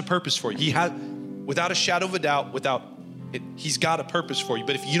 he has a purpose for you. Without a shadow of a doubt, he's got a purpose for you.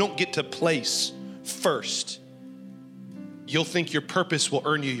 But if you don't get to place first, you'll think your purpose will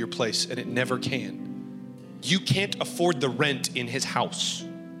earn you your place, and it never can. You can't afford the rent in his house.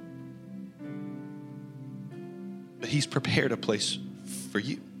 But he's prepared a place for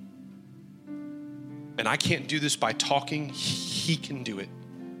you. And I can't do this by talking. He can do it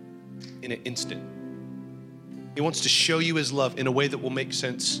in an instant. He wants to show you his love in a way that will make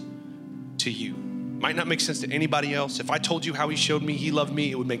sense to you. Might not make sense to anybody else. If I told you how he showed me he loved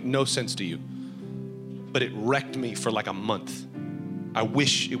me, it would make no sense to you. But it wrecked me for like a month. I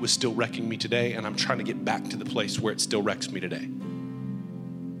wish it was still wrecking me today, and I'm trying to get back to the place where it still wrecks me today.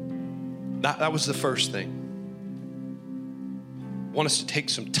 That was the first thing. I want us to take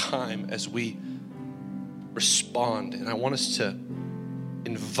some time as we respond, and I want us to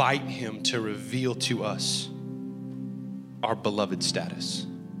invite him to reveal to us our beloved status.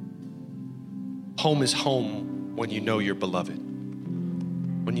 Home is home when you know you're beloved,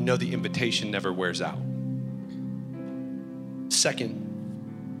 when you know the invitation never wears out.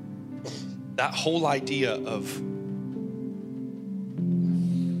 Second, that whole idea of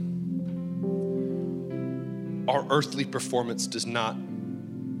our earthly performance does not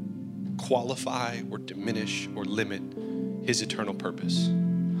qualify or diminish or limit his eternal purpose.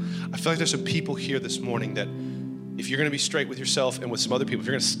 I feel like there's some people here this morning that if you're gonna be straight with yourself and with some other people, if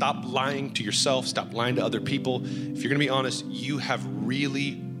you're gonna stop lying to yourself, stop lying to other people, if you're gonna be honest, you have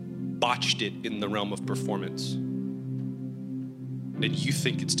really botched it in the realm of performance. And you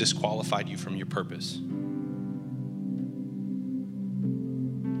think it's disqualified you from your purpose.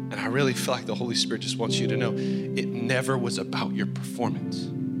 And I really feel like the Holy Spirit just wants you to know it never was about your performance.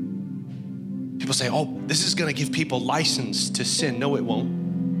 People say, oh, this is gonna give people license to sin. No, it won't.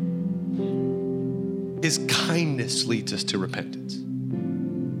 His kindness leads us to repentance.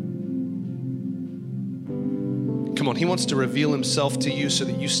 Come on, he wants to reveal himself to you so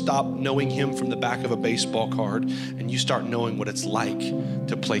that you stop knowing him from the back of a baseball card and you start knowing what it's like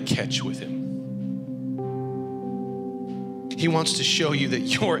to play catch with him. He wants to show you that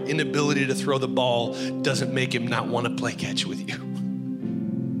your inability to throw the ball doesn't make him not want to play catch with you.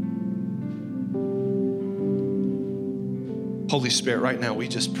 Holy Spirit, right now we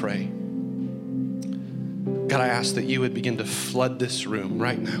just pray. God, I ask that you would begin to flood this room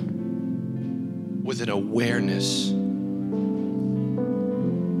right now with an awareness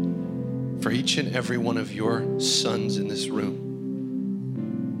for each and every one of your sons in this room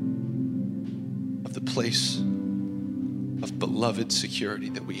of the place of beloved security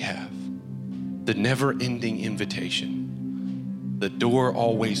that we have, the never-ending invitation, the door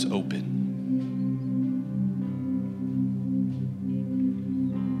always open.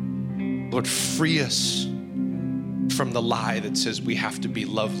 Lord, free us from the lie that says we have to be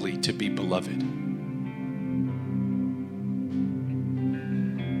lovely to be beloved.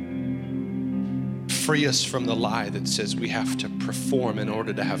 Free us from the lie that says we have to perform in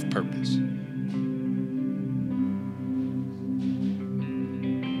order to have purpose.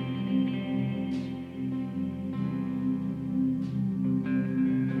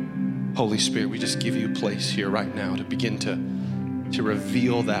 Holy Spirit, we just give you a place here right now to begin to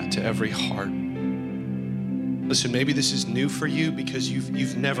reveal that to every heart. Listen, maybe this is new for you because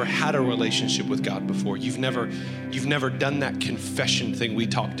you've never had a relationship with God before. You've never done that confession thing we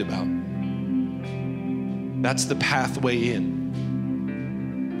talked about. That's the pathway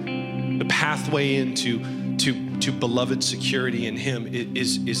in. The pathway into beloved security in him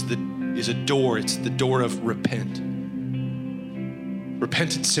is a door. It's the door of repent.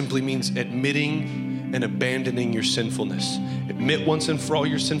 Repentance simply means admitting and abandoning your sinfulness. Admit once and for all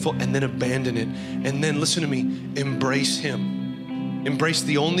you're sinful and then abandon it. And then listen to me, embrace him. Embrace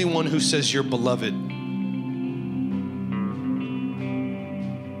the only one who says you're beloved.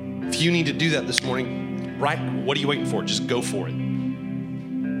 If you need to do that this morning, right, what are you waiting for? Just go for it.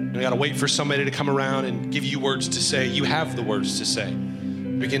 You gotta wait for somebody to come around and give you words to say. You have the words to say.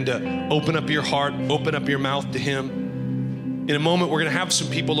 Begin to open up your heart, open up your mouth to him. In a moment, we're gonna have some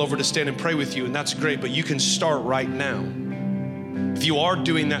people over to stand and pray with you, and that's great, but you can start right now. If you are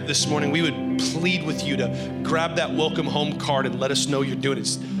doing that this morning, we would plead with you to grab that welcome home card and let us know you're doing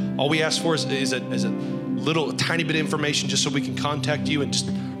it. All we ask for is a tiny bit of information just so we can contact you, and just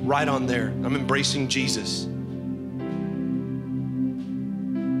right on there, I'm embracing Jesus.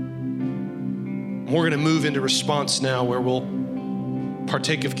 We're gonna move into response now where we'll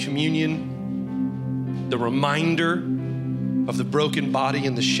partake of communion, the reminder of the broken body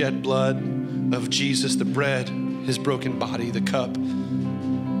and the shed blood of Jesus, the bread, his broken body, the cup,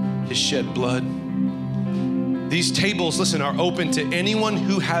 his shed blood. These tables, listen, are open to anyone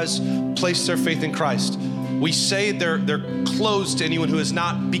who has placed their faith in Christ. We say they're closed to anyone who is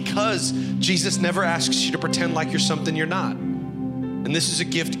not, because Jesus never asks you to pretend like you're something you're not. And this is a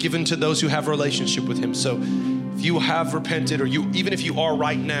gift given to those who have a relationship with him. So if you have repented, or even if you are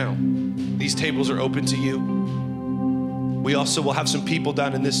right now, these tables are open to you. We also will have some people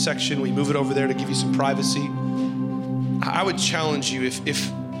down in this section. We move it over there to give you some privacy. I would challenge you, if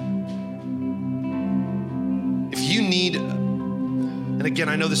you need, and again,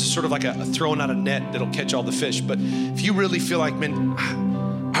 I know this is sort of like a throwing out a net that'll catch all the fish, but if you really feel like, man,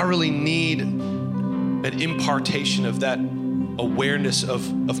 I really need an impartation of that awareness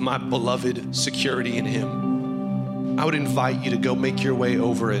of my beloved security in him, I would invite you to go make your way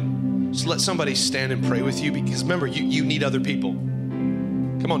over it. Just let somebody stand and pray with you, because remember, you need other people.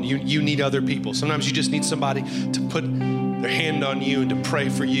 Come on, you need other people. Sometimes you just need somebody to put their hand on you and to pray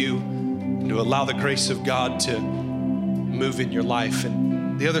for you and to allow the grace of God to move in your life.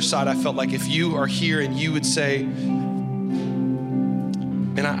 And the other side, I felt like if you are here and you would say,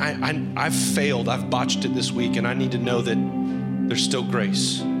 man, I've failed, I've botched it this week, and I need to know that there's still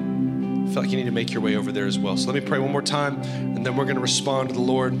grace. I feel like you need to make your way over there as well. So let me pray one more time, and then we're going to respond to the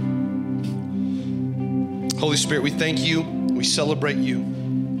Lord. Holy Spirit, we thank you. We celebrate you.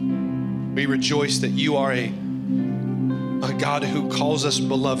 We rejoice that you are a God who calls us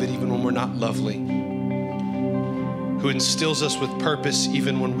beloved even when we're not lovely, who instills us with purpose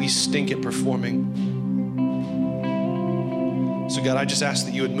even when we stink at performing. So God, I just ask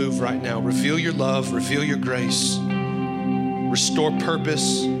that you would move right now. Reveal your love, reveal your grace, restore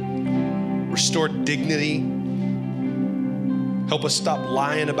purpose, restore dignity. Help us stop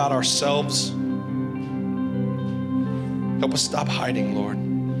lying about ourselves. Help us stop hiding, Lord.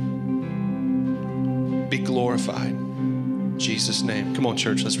 Be glorified. In Jesus' name. Come on,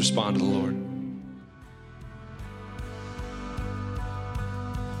 church, let's respond to the Lord.